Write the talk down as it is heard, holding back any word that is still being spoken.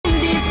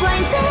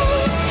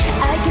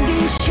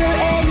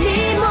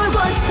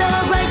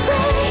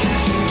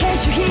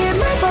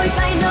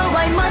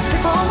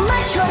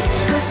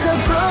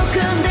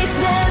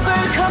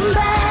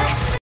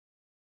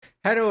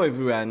Hello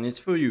everyone, it's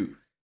for you.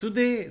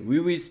 Today we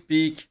will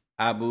speak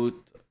about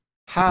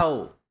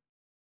how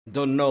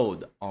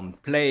download and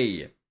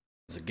play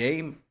the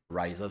game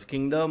Rise of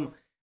Kingdom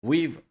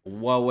with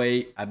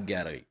Huawei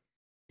Appgallery.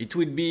 It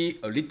will be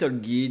a little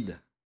guide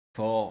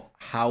for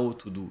how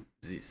to do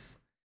this.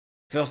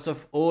 First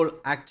of all,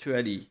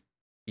 actually,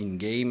 in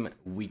game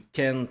we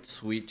can't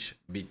switch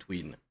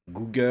between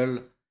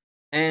Google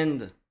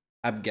and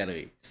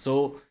Appgallery.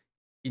 So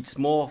it's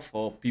more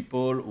for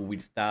people who will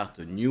start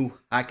a new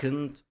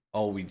account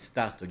or will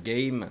start a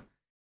game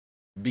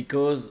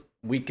because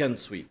we can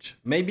switch.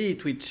 Maybe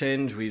it will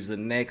change with the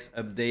next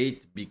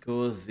update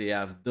because they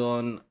have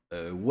done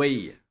a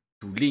way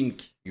to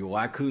link your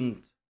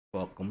account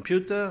for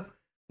computer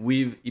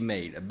with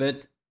email,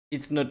 but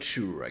it's not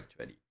sure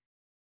actually.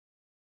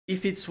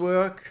 If it's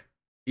work,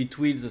 it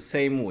will the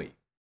same way,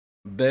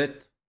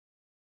 but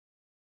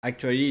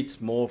actually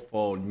it's more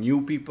for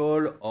new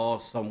people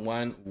or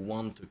someone who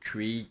want to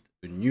create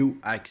a new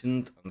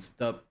account and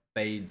stop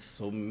paying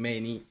so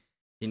many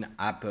in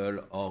Apple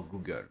or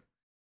Google.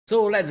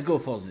 So let's go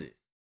for this.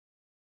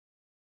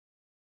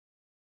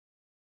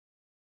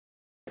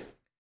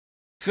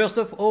 First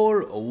of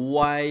all,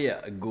 why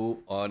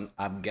go on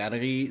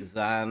Appgallery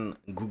than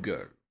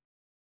Google?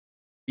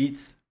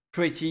 It's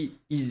pretty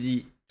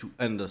easy to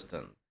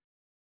understand.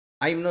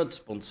 I'm not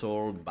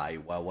sponsored by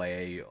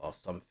Huawei or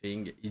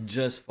something. It's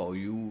just for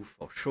you,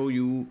 for show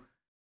you.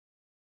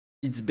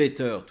 It's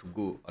better to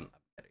go on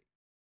Appgallery.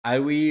 I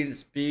will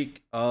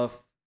speak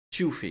of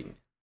two things.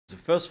 The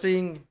first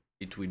thing,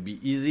 it will be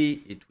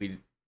easy. It will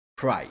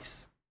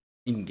price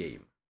in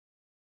game.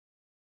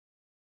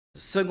 The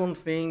second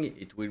thing,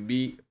 it will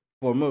be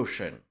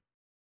promotion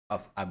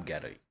of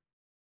Appgallery.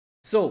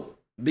 So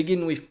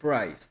begin with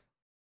price,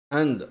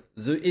 and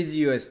the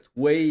easiest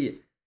way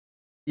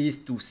is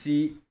to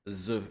see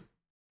the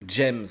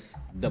gems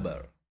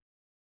double.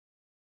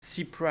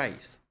 See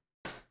price.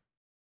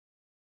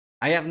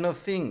 I have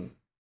nothing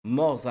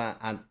more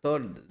than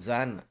told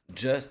than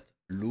just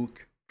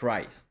look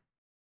price.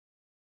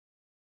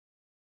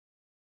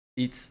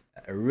 It's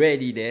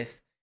really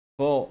less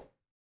for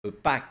a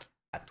pack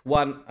at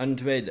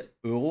 100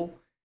 euro.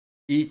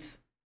 It's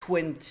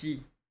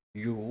 20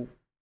 euro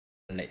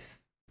less.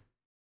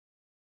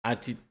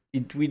 And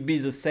it will be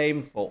the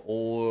same for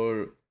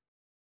all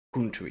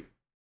country.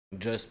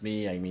 Just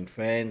me, I'm in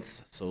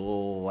France,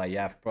 so I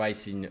have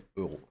price in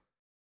euro.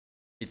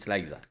 It's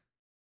like that.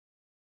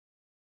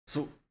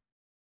 So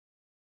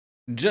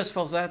just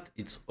for that,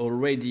 it's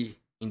already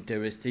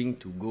interesting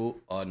to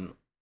go on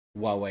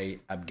Huawei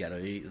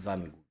Appgallery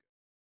than Google.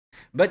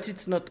 But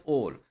it's not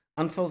all.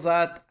 And for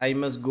that, I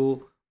must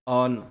go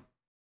on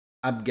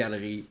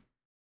Appgallery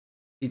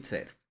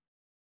itself.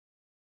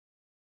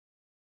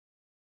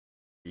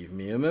 Give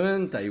me a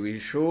moment, I will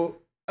show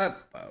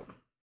up.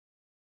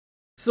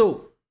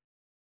 So,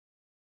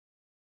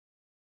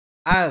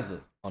 as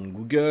on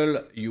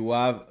Google, you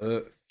have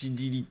a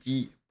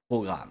fidelity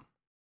program.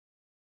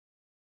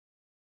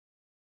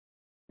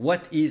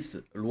 What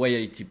is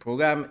loyalty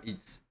program?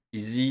 It's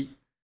easy.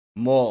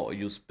 More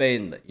you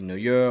spend in a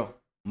year,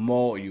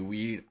 more you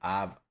will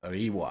have a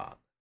reward.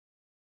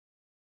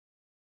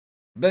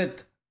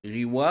 But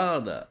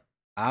reward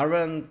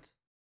aren't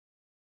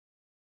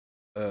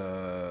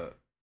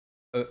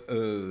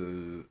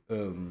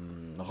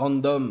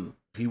random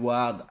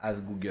reward as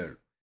Google.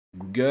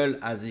 Google,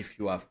 as if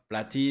you have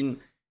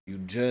platinum, you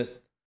just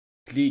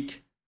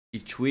click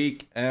each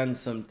week and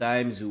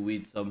sometimes you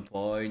win some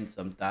points,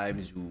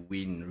 sometimes you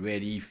win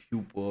really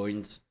few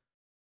points.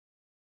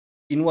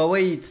 In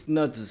Huawei, it's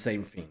not the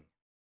same thing.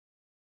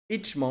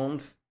 Each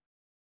month,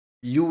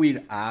 you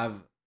will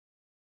have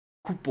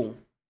coupon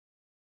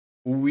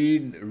who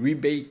will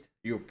rebate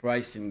your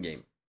price in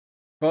game.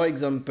 For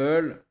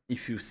example,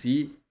 if you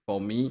see, for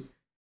me,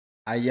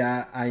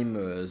 I'm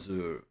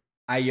the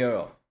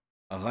higher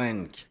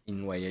rank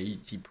in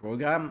loyalty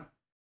program,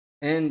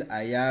 and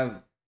I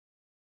have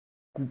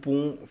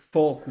coupon,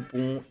 4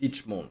 coupons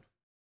each month.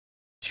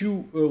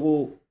 2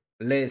 euro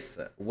less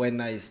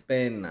when I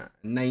spend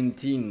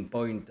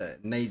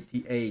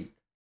 19.98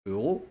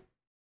 euro.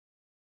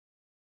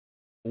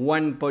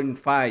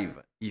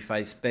 1.5 if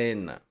I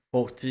spend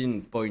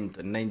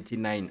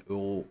 14.99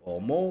 euro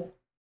or more.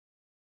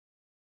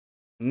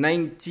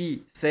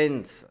 90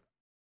 cents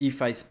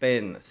if I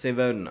spend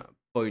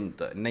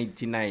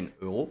 7.99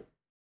 euro.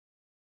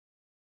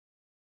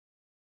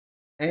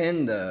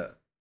 And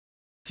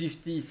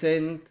 50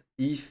 cents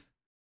if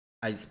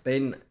I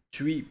spend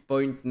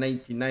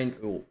 3.99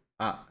 euro.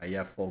 I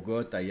have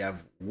forgot, I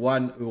have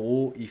 1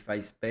 euro if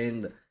I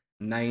spend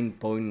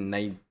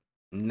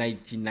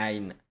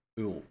 9.99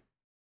 euro.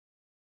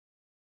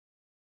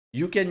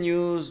 You can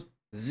use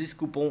this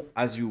coupon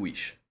as you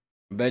wish,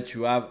 but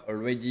you have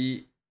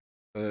already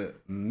a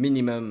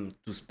minimum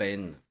to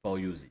spend for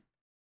using it.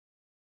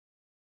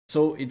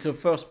 So it's a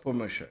first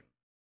promotion.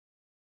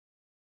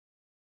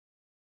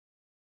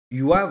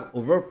 You have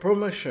other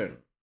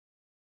promotion.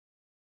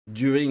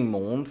 During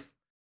month,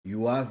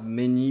 you have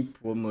many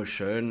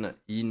promotion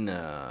in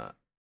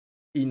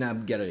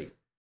Appgallery.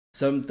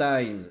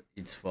 Sometimes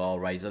it's for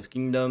Rise of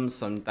Kingdom,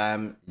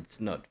 sometimes it's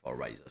not for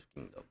Rise of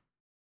Kingdom.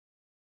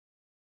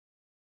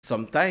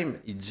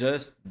 Sometimes it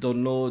just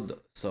download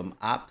some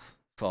apps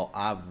for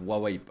have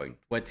Huawei point.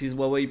 What is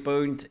Huawei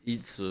point?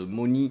 It's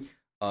money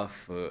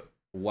of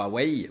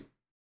Huawei.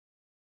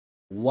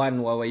 One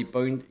Huawei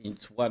point,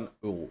 it's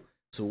 €1.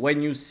 So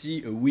when you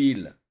see a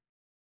wheel,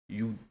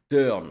 you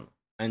turn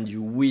and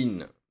you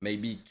win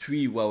maybe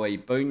 3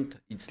 Huawei point,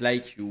 it's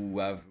like you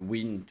have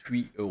win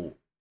 €3.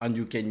 And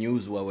you can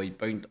use Huawei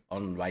point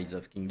on Rise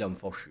of Kingdom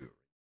for sure.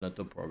 Not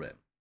a problem.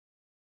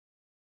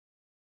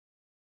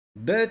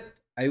 But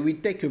I will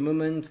take a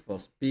moment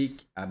for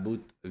speak about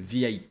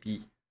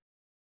VIP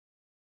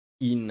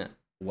in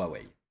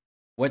Huawei.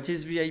 What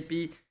is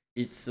VIP?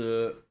 It's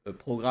a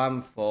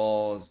program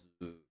for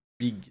the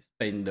big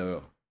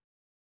spender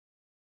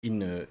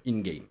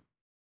in game.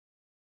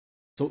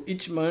 So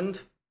each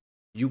month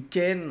you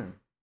can,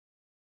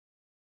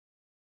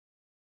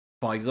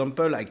 for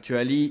example,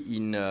 actually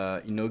in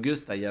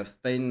August I have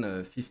spent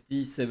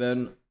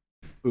 €57.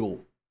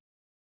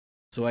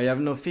 So I have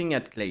nothing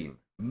at claim.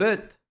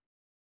 But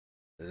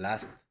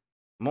last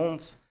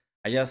month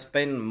I have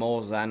spent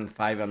more than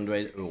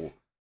 €500.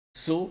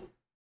 So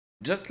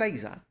just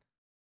like that,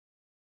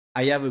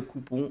 I have a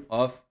coupon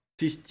of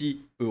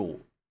 €50.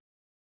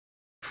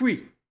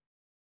 Free.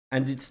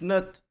 And it's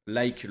not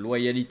like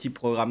loyalty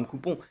program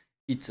coupon.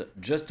 It's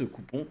just a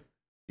coupon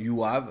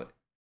you have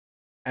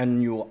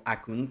on your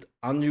account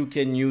and you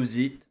can use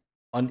it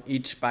on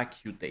each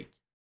pack you take.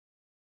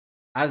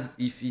 As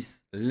if it's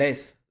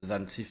less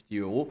than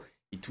 €50,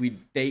 it will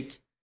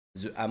take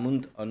the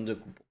amount on the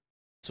coupon.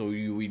 So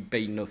you will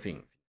pay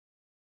nothing.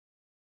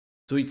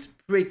 So it's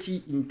pretty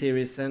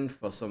interesting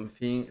for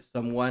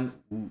someone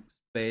who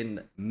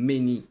spend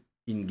many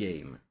in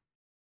game.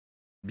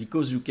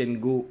 Because you can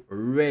go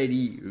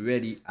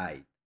really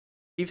high.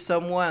 If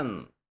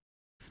someone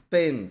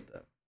spent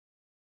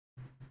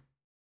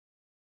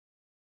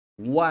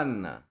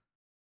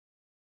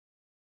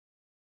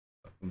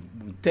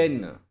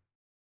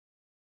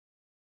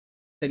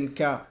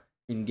 10k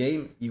in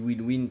game, he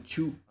will win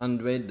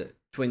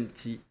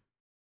 220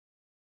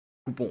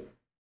 coupons.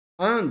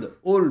 And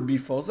all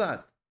before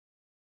that.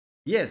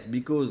 Yes,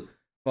 because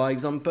for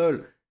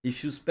example,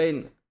 if you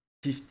spend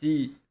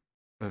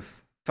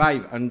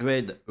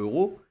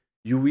 €500,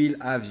 you will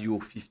have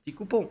your 50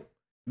 coupons.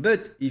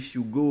 But if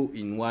you go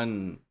in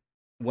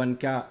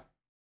 1k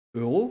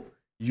euro,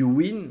 you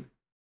win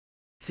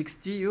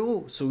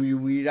 €60. So you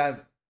will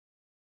have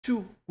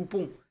 2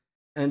 coupons.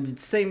 And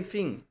it's same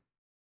thing.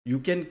 You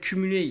can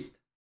accumulate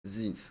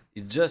this.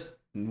 It's just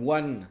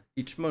one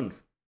each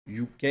month.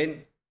 You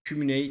can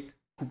accumulate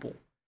coupons.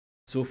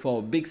 So for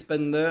a big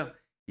spender,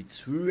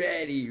 it's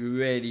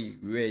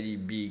really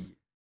big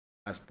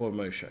as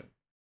promotion.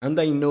 And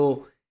I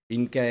know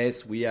in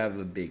case we have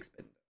a big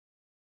spender.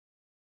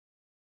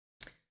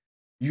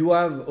 You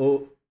have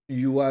a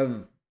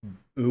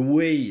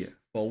way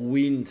for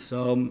win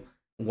some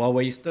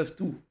Huawei stuff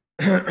too.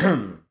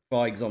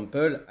 For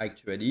example,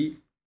 actually,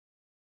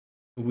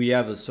 we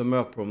have a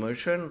summer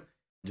promotion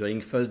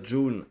during 1st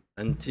June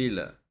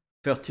until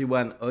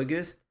 31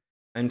 August,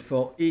 and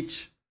for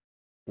each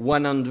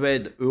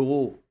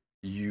 €100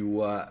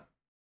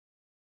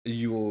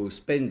 you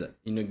spend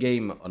in a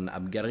game on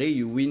Appgallery,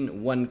 you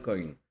win 1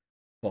 coin.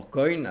 For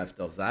coin,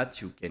 after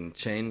that, you can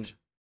change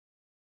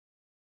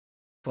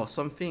for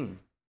something.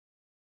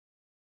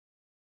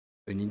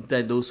 A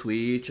Nintendo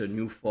Switch, a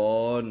new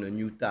phone, a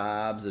new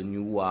tabs, a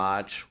new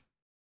watch.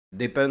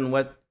 Depend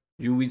what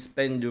you will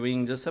spend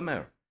during the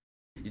summer.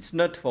 It's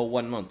not for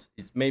 1 month.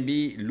 It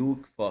maybe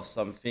look for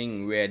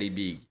something really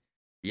big.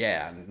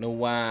 Yeah, no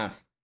one,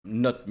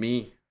 not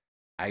me.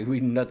 I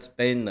will not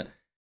spend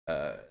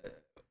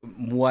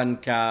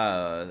 1k,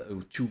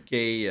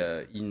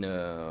 2k in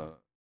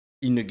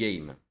a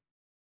game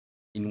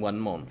in 1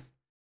 month.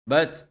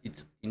 But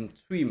it's in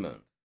 3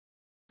 months.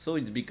 So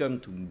it's become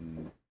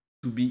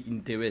to be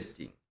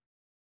interesting.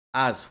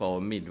 As for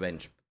a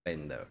mid-range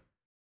spender,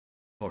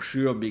 for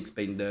sure big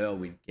spender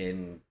we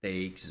can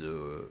take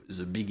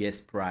the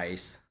biggest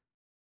price,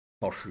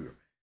 for sure.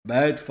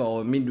 But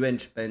for a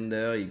mid-range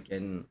spender, you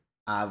can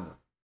have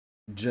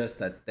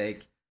just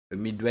take a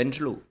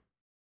mid-range low.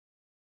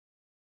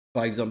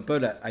 For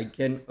example, I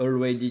can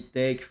already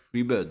take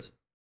 3 birds.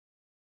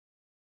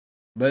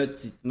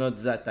 But it's not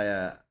that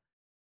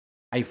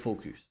I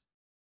focus.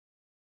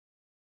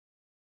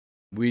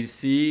 We'll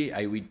see.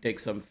 I will take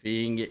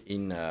something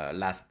in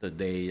last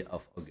day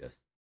of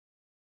August.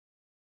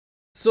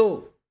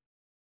 So,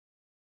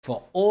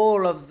 for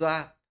all of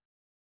that,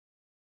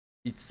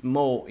 it's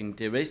more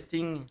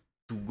interesting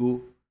to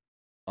go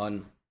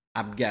on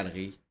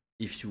Appgallery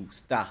if you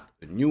start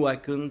a new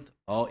account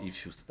or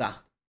if you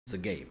start the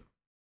game.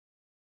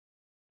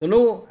 So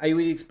now I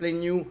will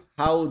explain you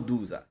how to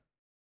do that.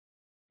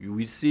 You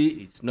will see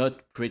it's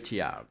not pretty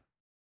hard.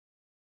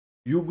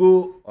 You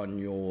go on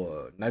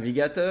your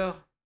navigator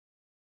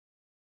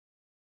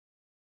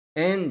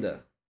and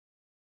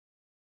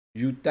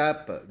you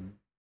tap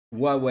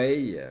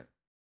Huawei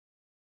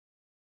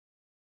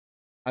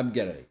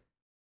Appgallery.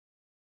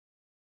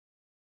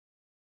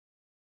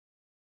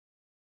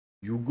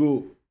 You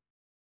go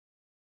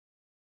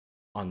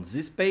on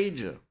this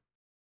page,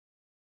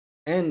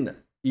 and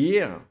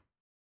here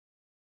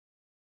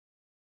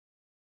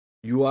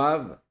you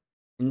have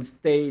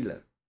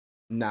install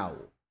now.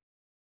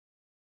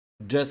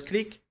 Just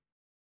click,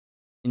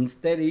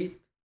 install it.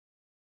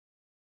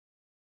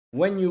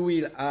 When you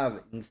will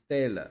have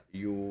installed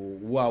your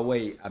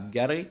Huawei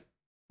Appgallery,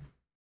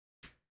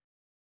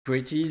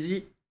 pretty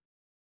easy,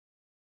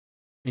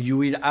 you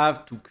will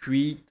have to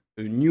create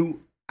a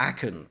new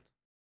account.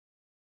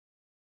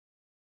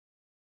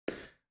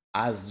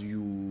 As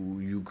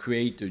you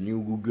create a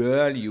new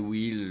Google, you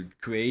will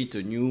create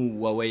a new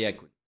Huawei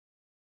account.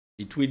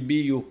 It will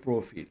be your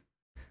profile.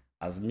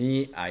 As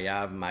me, I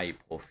have my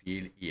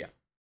profile here.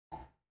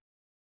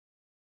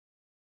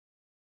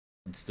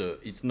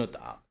 It's not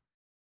hard.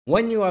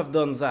 When you have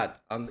done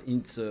that, and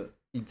it's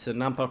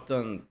an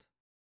important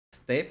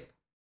step,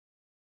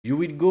 you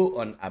will go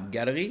on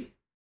Appgallery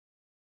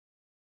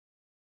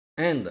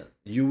and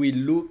you will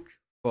look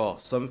for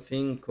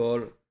something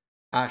called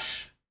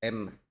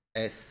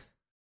HMS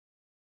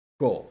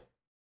Core.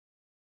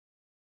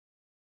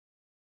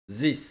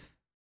 This.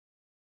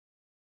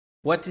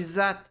 What is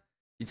that?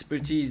 It's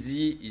pretty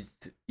easy.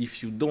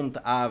 If you don't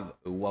have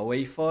a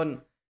Huawei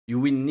phone, you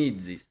will need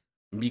this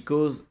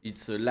because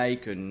it's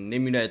like an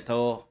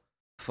emulator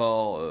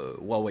for a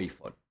Huawei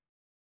phone.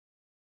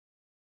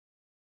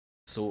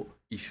 So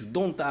if you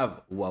don't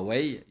have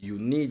Huawei, you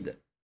need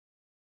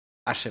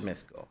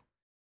HMS Core.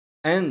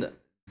 And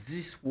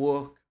this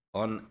works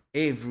on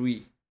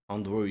every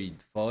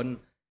Android phone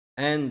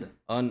and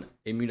on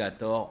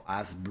emulator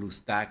as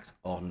BlueStacks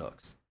or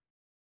Nox.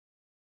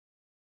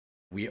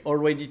 We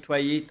already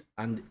tried it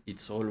and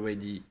it's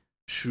already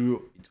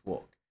sure it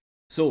works.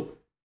 So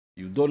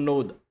you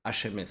download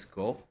HMS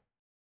Core.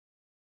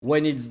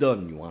 When it's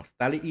done, you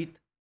install it.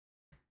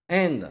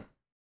 And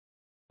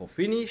for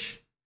finish,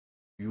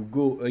 you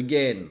go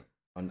again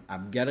on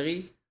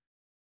Appgallery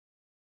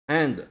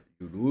and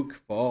you look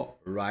for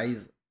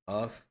Rise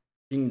of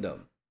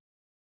Kingdom.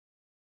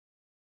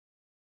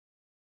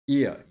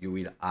 Here you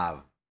will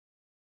have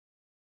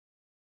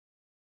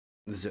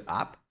the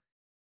app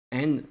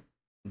and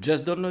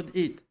just download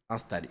it,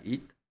 install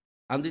it,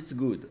 and it's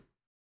good.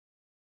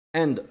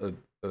 And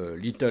a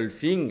little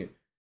thing,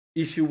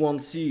 if you want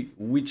to see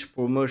which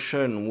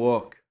promotion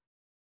work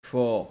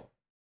for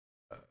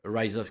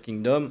Rise of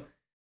Kingdom,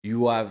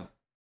 you have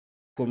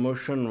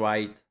promotion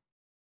right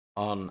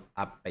on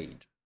app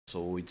page.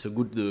 So it's a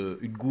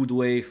good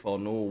way for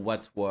know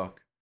what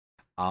work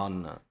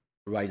on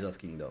Rise of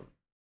Kingdom.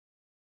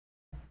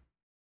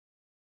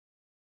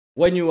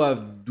 When you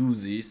have do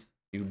this,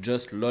 you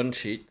just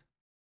launch it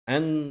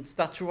and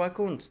start your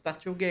account,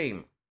 start your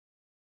game.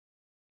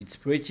 It's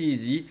pretty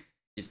easy.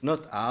 It's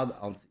not hard,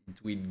 and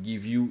it will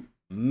give you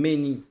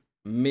many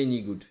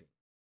good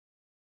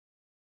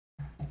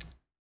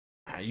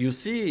things. You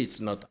see, it's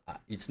not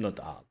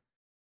hard,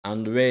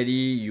 and really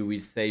you will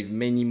save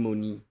many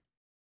money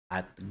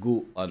at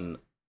go on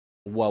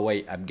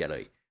Huawei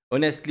Appgallery.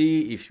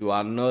 Honestly, if you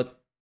are not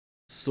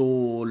so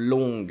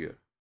long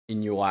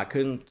in your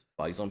account,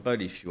 for example,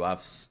 if you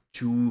have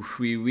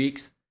 2-3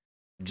 weeks,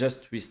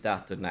 just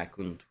restart an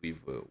account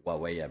with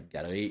Huawei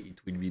Appgallery.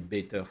 It will be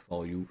better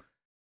for you,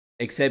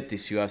 except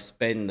if you have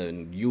spent a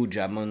huge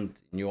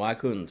amount in your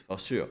account, for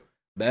sure.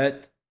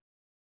 But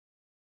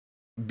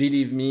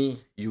believe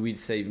me, you will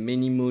save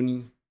many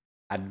money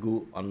at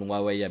go on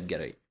Huawei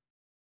Appgallery.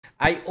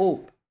 I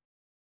hope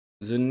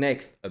the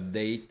next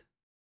update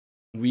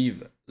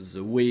with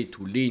the way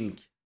to link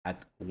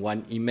at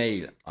one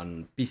email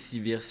on PC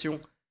version,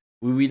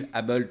 we will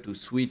able to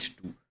switch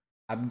to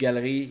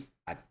Appgallery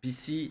at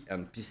PC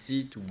and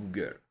PC to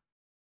Google.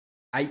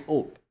 I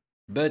hope,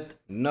 but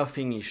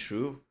nothing is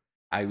sure.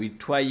 I will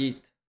try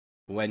it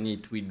when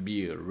it will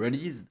be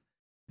released,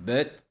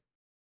 but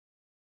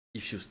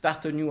if you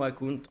start a new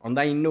account, and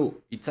I know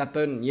it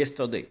happened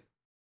yesterday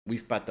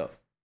with Patov.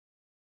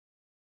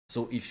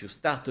 So if you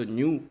start a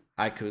new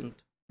account,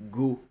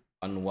 go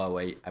on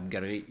Huawei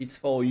Appgallery. It's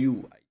for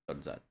you. I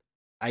thought that.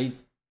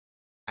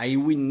 I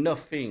win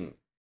nothing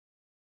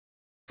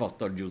for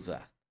told you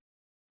that.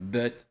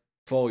 But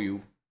for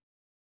you,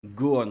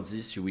 go on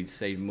this, you will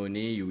save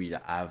money, you will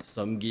have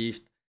some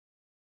gift.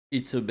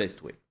 It's the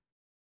best way.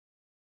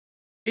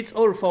 It's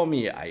all for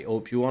me. I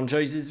hope you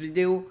enjoy this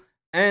video,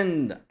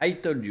 and I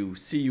told you,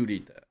 see you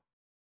later.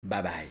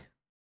 Bye bye.